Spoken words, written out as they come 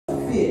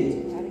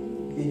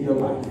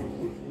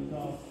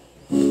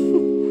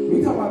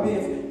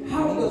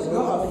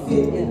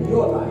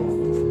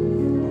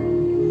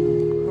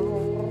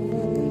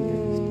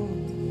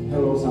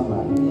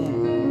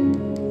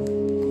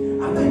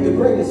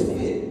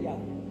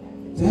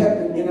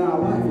our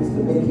life is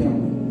to make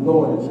him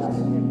Lord and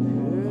Master.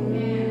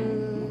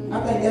 I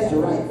think that's the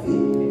right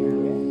fit.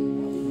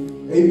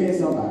 Amen,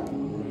 somebody.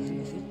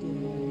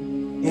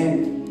 And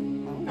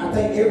I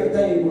think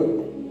everything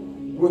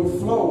would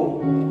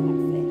flow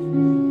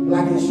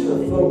like it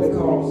should flow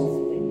because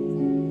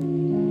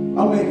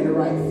I'm making the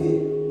right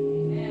fit.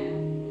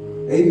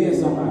 Amen,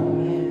 somebody.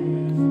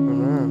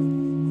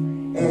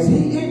 As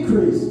he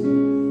increased,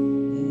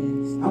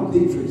 I'm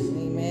decreasing.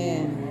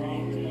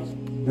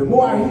 Amen. The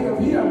more I hear of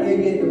him,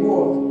 amen, the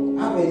more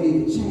I may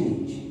need to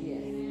change.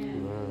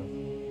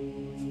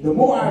 The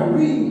more I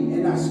read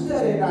and I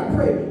study and I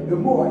pray, the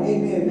more,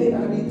 amen, maybe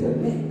I need to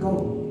let go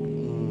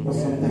of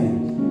some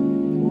things.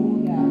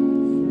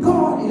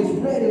 God is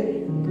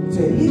ready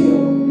to heal,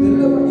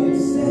 deliver, and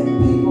set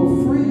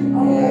people free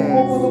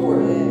all over the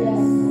world.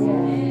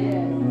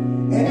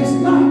 And it's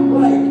not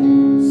like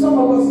some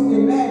of us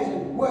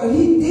imagine, well,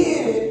 he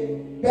did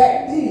it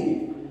back then.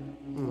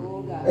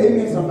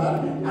 Amen,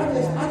 somebody. I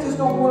just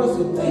don't want us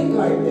to think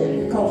like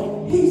that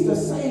because he's the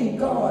same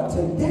God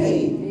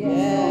today.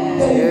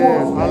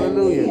 Yes.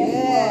 Hallelujah.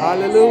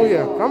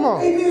 Hallelujah. Come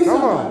on. Amen,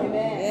 come somebody. on.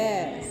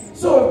 Yes.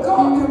 So if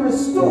God can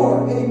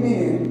restore,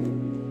 amen,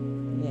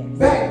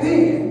 back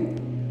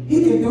then,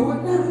 he can do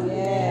it now.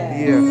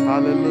 Yes.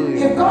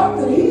 Hallelujah. If God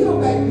could heal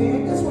back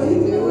then, that's what he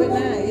can do it now.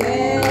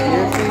 Yes.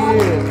 Yes, he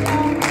is.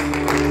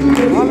 He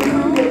can bring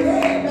your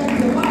dad back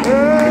to life.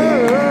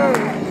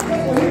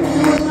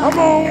 Come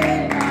on.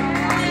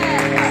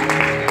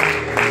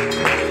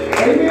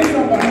 Amen,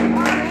 somebody.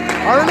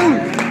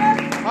 Hallelujah.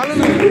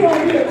 Hallelujah. You want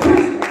to be a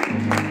Christian?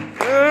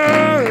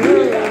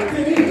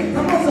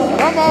 Come on, somebody.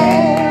 Come on.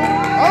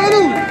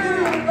 Hallelujah.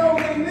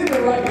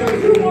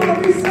 You want to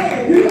be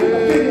saved, you got to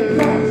fit in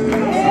Christ.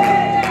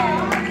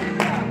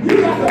 You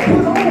got to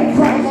put on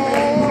Christ.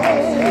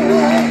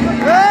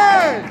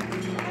 Hey!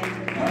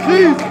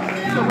 Jesus.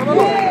 Come on,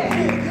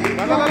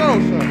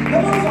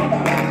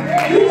 somebody.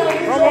 You got to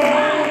get your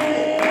mind.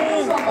 Come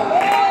on, somebody.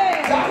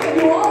 God can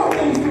do all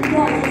things through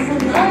Christ.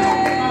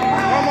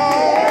 Come on.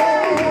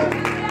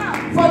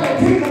 For the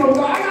kingdom of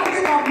God, I got to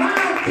get my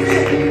mind fit.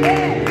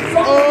 So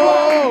I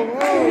can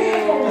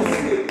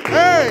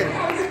Hey!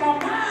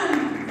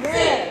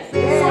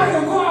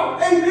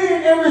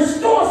 and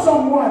restore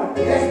someone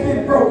that's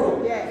been broken.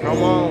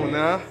 Come on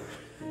now.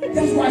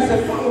 That's why I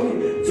said, follow me.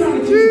 I'm trying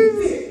to get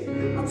you fit.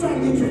 I'm trying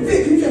to get you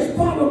fit. You just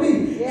follow me.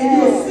 And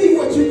you'll see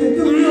what you can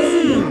do. You'll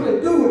see how to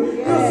do it.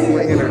 You'll see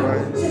what you can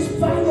do. Just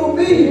follow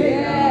me.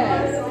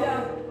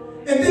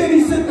 And then he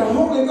sent the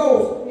Holy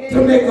Ghost to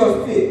make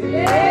us fit.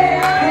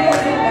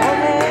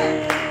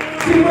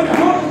 See, when the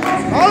Holy Ghost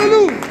comes,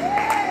 Hallelujah.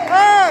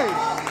 Hey!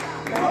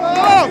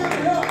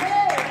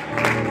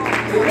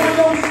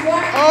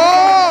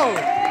 Oh!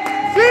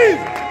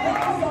 Jesus!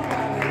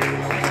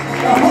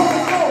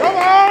 Come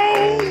on!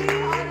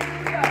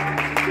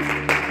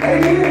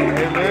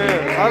 Amen.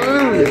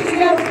 Hallelujah.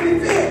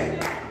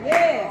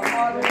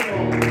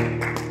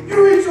 You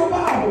read your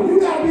Bible, you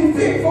gotta be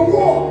fit for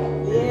war.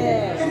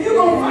 If you're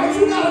gonna fight,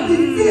 you gotta be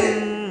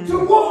fit to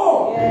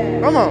war.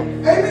 Come on.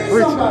 Amen,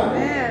 somebody.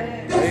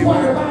 That's why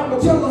the Bible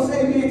tells us,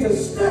 amen, to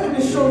study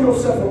to show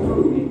yourself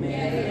approved.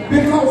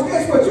 Because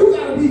guess what? You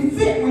gotta be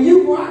fit when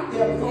you go out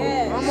there.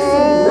 There's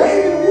some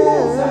raving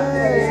wolves out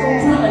there that's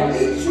gonna try to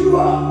eat you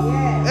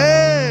up.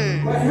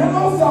 Hey! But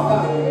hello,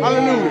 somebody.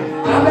 Hallelujah.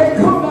 I may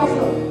come as a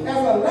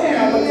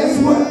lamb, but guess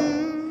what?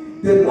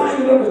 The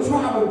lion of the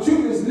tribe of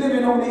Judah is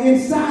living on the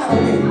inside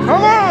of me.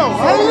 Come on.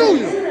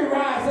 Hallelujah. When the enemy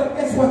rise up,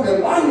 that's when the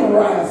lion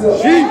rise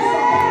up. Jesus.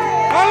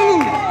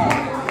 Hallelujah.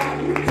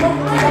 You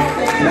talking about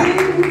the king,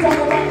 you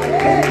talking about the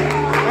king.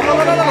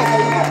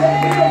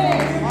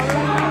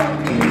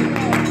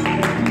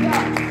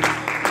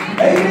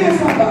 Amen,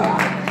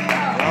 somebody.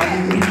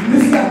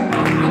 Listen,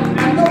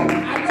 I know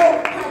how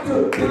to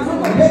become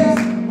a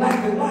base like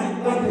the lion,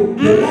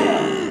 the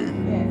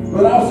lamb,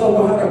 but I also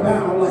know how to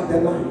bound like the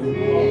lion.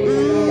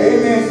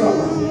 Amen,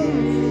 somebody.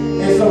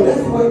 And so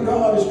that's what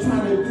God is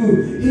trying to do.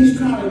 He's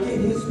trying to get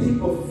his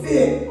people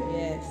fit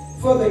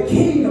for the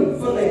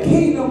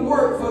kingdom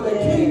work, for the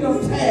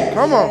kingdom task.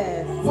 Come on.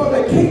 For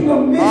the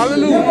kingdom mission.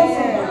 Hallelujah.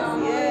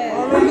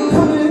 We can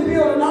come in this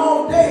building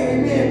all day,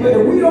 amen, but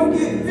if we don't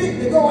get fit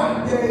to go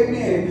out there,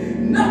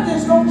 amen,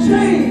 nothing's going to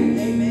change.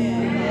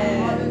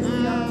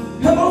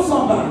 Hello,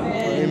 somebody.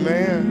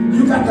 Amen.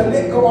 You got to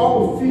let go of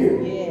all fear.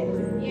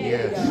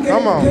 Yes. You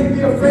Come on. can't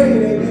be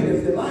afraid, amen.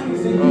 If the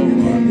lion's in you,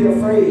 you can't be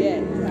afraid.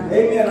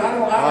 Amen. I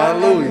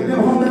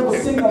never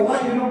seen a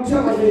lion on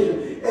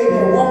television.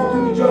 Amen. Walking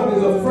through the jungle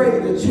is afraid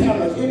of the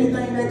challenge.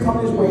 Anything that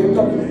comes his way, you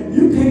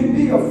can't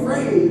be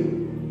afraid.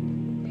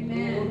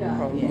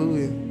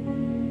 Hallelujah.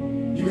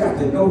 You got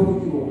to know who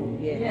you are.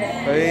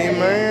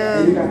 Amen.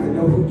 And you got to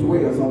know who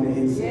dwells on the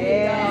inside.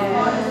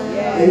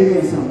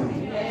 Amen, somebody.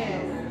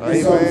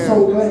 And so I'm so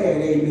glad,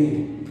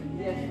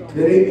 amen,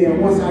 that,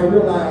 amen, once I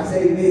realized,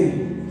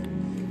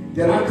 amen,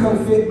 that I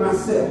couldn't fit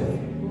myself.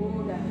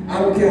 I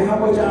don't care how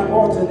much I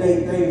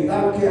alternate things.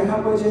 I don't care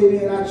how much,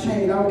 amen, I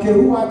change. I don't care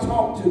who I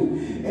talk to.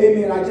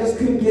 Amen, I just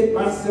couldn't get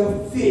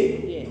myself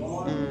fit.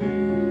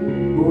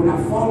 But when I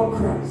follow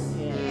Christ.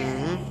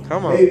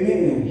 Come on.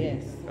 Amen.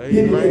 Yes. He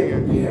didn't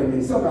Amen. prepare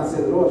me. Somebody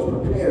said, the Lord's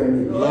preparing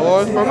me.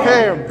 Lord, See,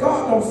 prepare me. God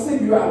don't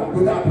send you out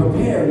without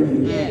preparing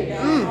you.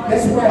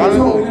 That's why he Hallelujah.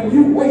 told them,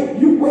 you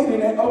wait in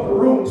that upper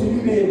room till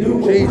you being due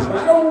with Jesus. time. I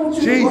don't want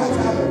you to watch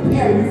how to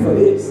prepare you for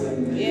this.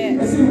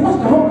 And see, once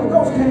the Holy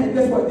Ghost came,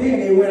 that's what then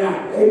they went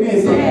out.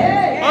 Amen. So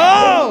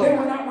Oh! they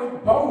went out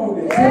with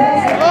boldness. Oh!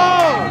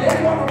 They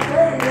weren't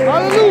afraid.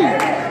 Hallelujah.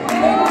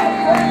 They weren't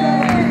afraid.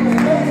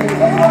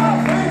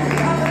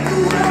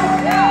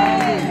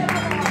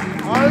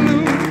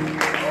 Hallelujah.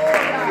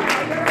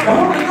 The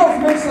Holy Ghost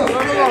makes us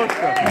ready.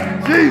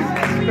 Jesus.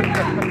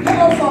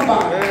 Hello,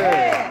 somebody.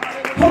 Yeah.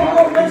 Holy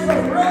Ghost makes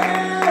us ready.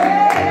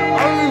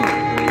 Hallelujah.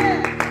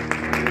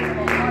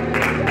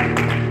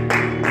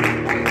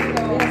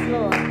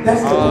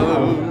 That's the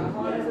power.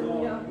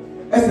 Hallelujah.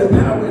 That's the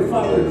power in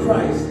following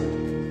Christ.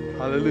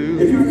 Hallelujah.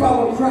 If you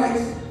follow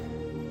Christ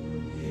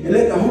and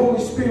let the Holy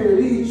Spirit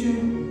lead you,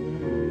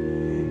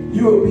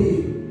 you'll be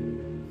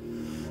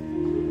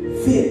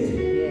fit.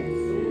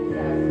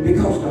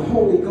 Because the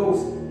Holy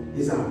Ghost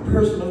is our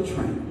personal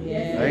trainer.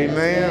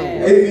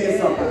 Amen. Amen,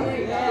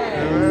 somebody.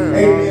 Amen.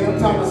 Amen. I'm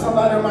talking to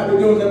somebody that might be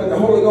doing that, but the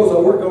Holy Ghost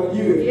will work on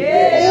you.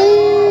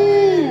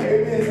 Amen,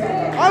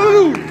 somebody.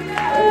 Hallelujah.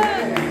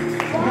 Amen.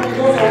 The Holy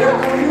Ghost will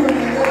work on you.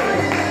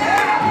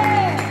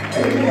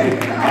 Amen.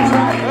 I'm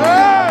trying to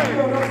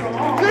build up some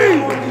arms. The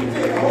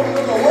Holy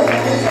Ghost will work on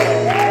you.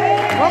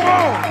 Come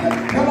on.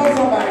 Hello,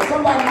 somebody.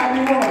 Somebody might be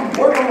wrong.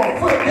 Work on my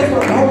foot. That's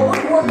what the Holy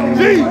Ghost work on you.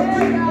 Jesus.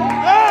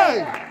 Hey.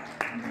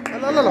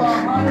 I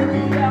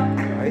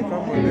ain't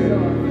talking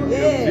about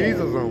that.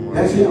 Jesus on my.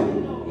 That's him.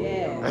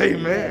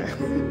 Amen.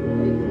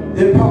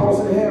 Then Paul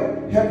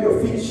said, have your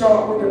feet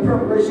sharp with the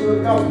preparation of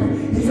the gospel.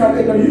 He's trying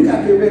to you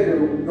got to get ready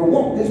to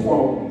walk this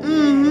walk.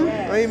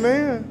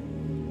 Amen.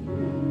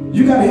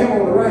 You got to have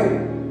on the right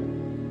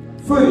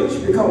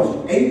footage because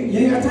you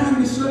ain't got time to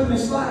be slipping and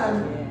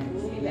sliding.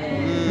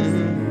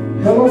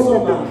 Hello,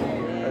 somebody.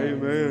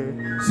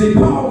 Amen. See,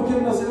 Paul was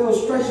giving us an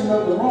illustration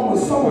of the Roman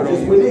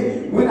soldiers when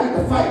they went out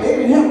to fight. They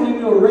didn't have any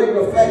little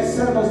regular flat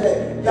sandals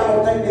that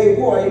y'all think they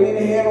wore. I mean,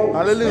 they had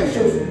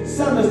special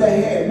sandals that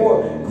had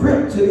more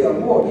grip to them,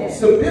 more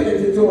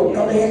stability to them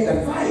because they had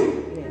to fight.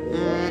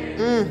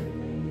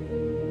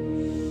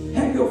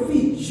 Have your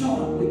feet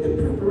sharp with the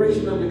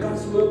preparation of the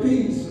gospel of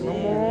peace.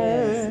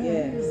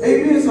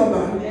 Amen,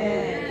 somebody.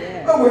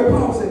 But when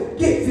Paul said,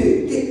 get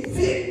fit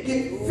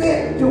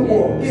to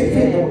war, get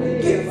fit to war,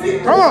 get fit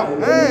to war. Come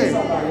on, hey.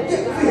 Somebody,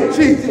 get fit.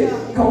 Jesus.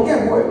 Because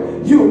guess what?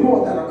 You're more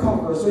than a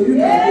conqueror, so you got to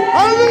get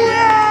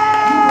Hallelujah.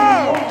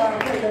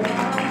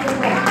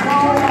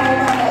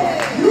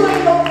 You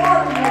ain't no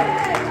ordinary.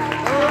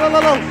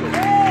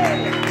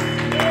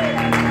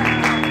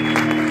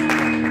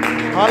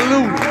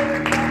 Hallelujah.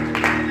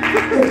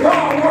 If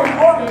God weren't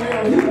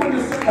ordinary, he wouldn't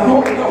have sent the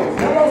Holy Ghost.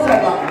 Hello,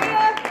 somebody.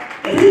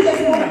 If he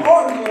just wasn't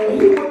ordinary,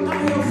 he would not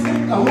have sent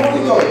the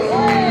Holy Ghost.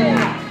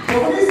 But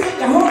when he sent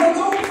the Holy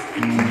Ghost,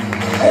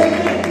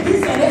 amen, he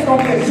said there's going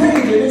to be a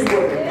change in this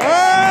world.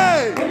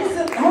 Hey. When he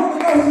sent the Holy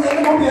Ghost, he said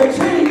there's going to be a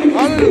change in this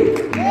world.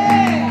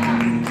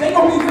 They're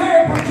going to be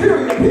very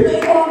peculiar. People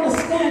ain't going to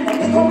understand them.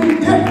 They're going to be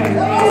different.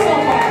 Hello,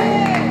 somebody.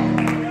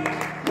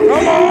 We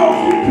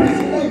can't keep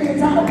preaching. They been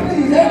trying to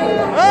please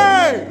everybody.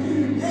 Hey.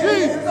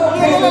 It's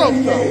okay to be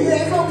gay.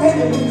 Yeah, it's okay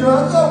to be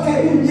drugs. It's okay.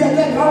 Yeah,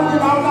 that's no.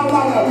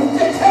 We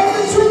just tell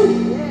the truth.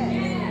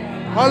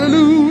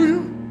 Hallelujah.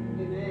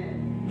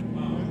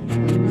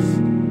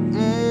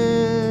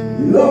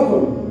 Love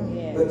them,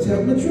 but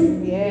tell the truth.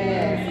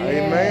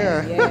 Amen.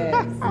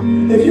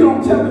 If you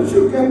don't tell the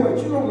truth, guess what?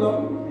 You don't love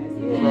them.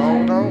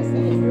 No.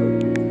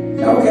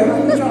 Okay, how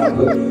you trying to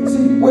put?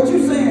 See, what you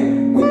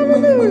saying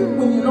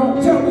when you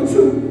don't tell the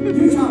truth,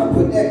 you trying to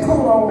put that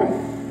coat on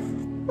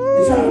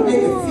and trying to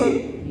make it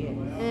fit.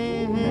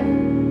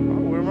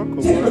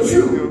 Tell the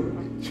truth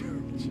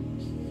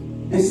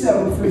and set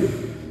them free.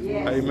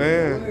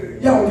 Amen.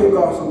 Y'all give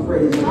God some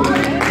praise.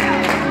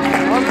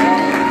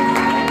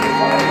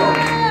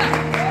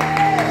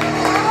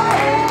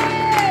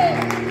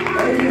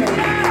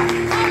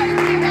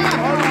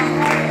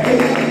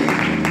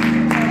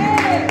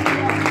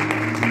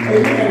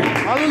 Amen.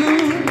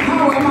 Hallelujah.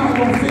 How am I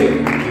going to fit?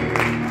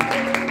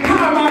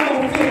 How am I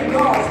going to fit in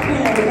God's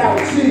plan without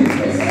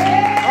Jesus?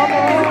 How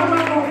am I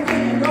going to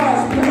fit in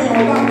God's plan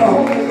without the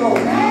Holy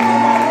Ghost?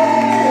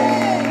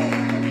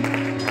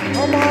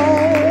 Come on.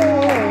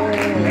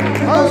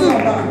 Hello,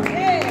 somebody.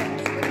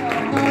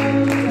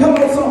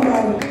 Hello,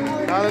 somebody.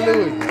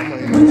 Hallelujah.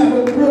 We got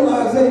to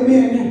realize,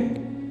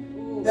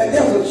 amen, that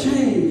there's a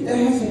change. There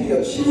has to be a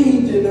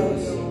change in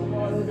us.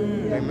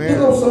 Amen.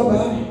 Hello,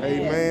 somebody.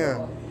 Amen.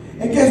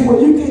 And guess what?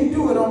 You can't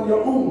do it on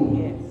your own.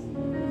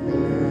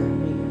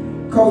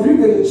 Because you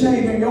get a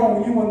change on your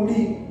own, you won't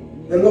need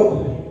the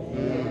Lord.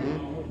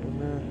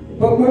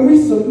 But when we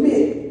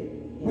submit,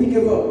 we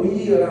give up, we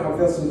yield our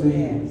vessels to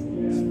Him.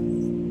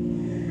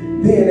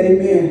 Then,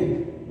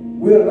 amen,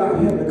 we allow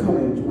Him to come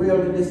and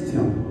dwell in this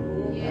temple.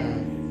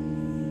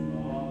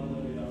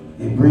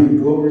 And bring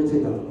glory to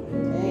God.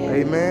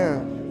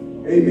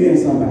 Amen. Amen,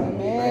 somebody.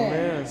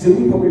 Amen. See,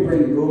 we probably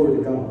bring glory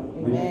to God.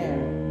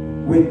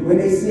 When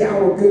they see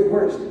our good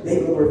works,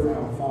 they glorify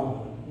our Father.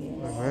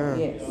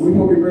 Amen. We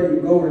probably bring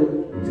glory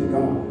to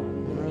God.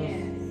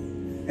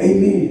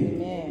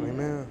 Amen.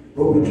 Amen.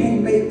 But we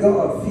can't make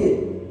God fit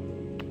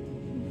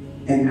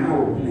in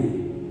our plan.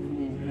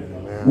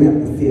 We have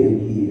to fit in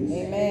His.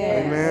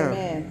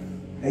 Amen.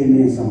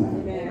 Amen,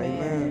 somebody.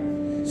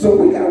 Amen. So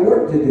we got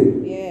work to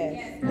do.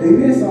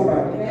 Amen,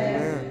 somebody.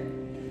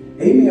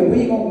 Amen. We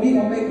ain't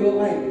gonna make it look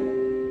like,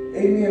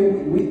 amen,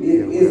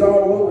 it's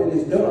all over and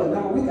it's done. No,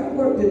 we got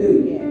work to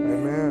do.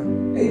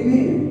 Amen.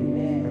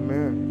 Amen.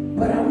 Amen.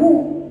 But I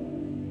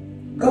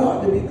want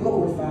God to be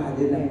glorified.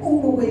 And the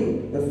only way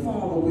the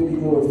Father will be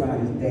glorified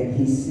is that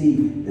He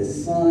sees the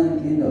Son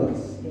in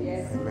us.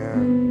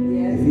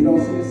 Amen. If He don't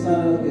see the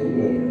Son in us, then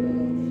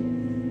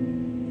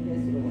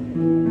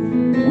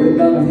we're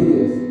none of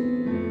His.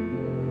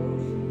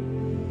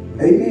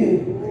 Amen.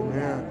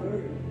 Amen.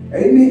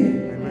 Amen.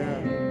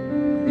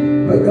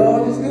 Amen. But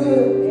God is good.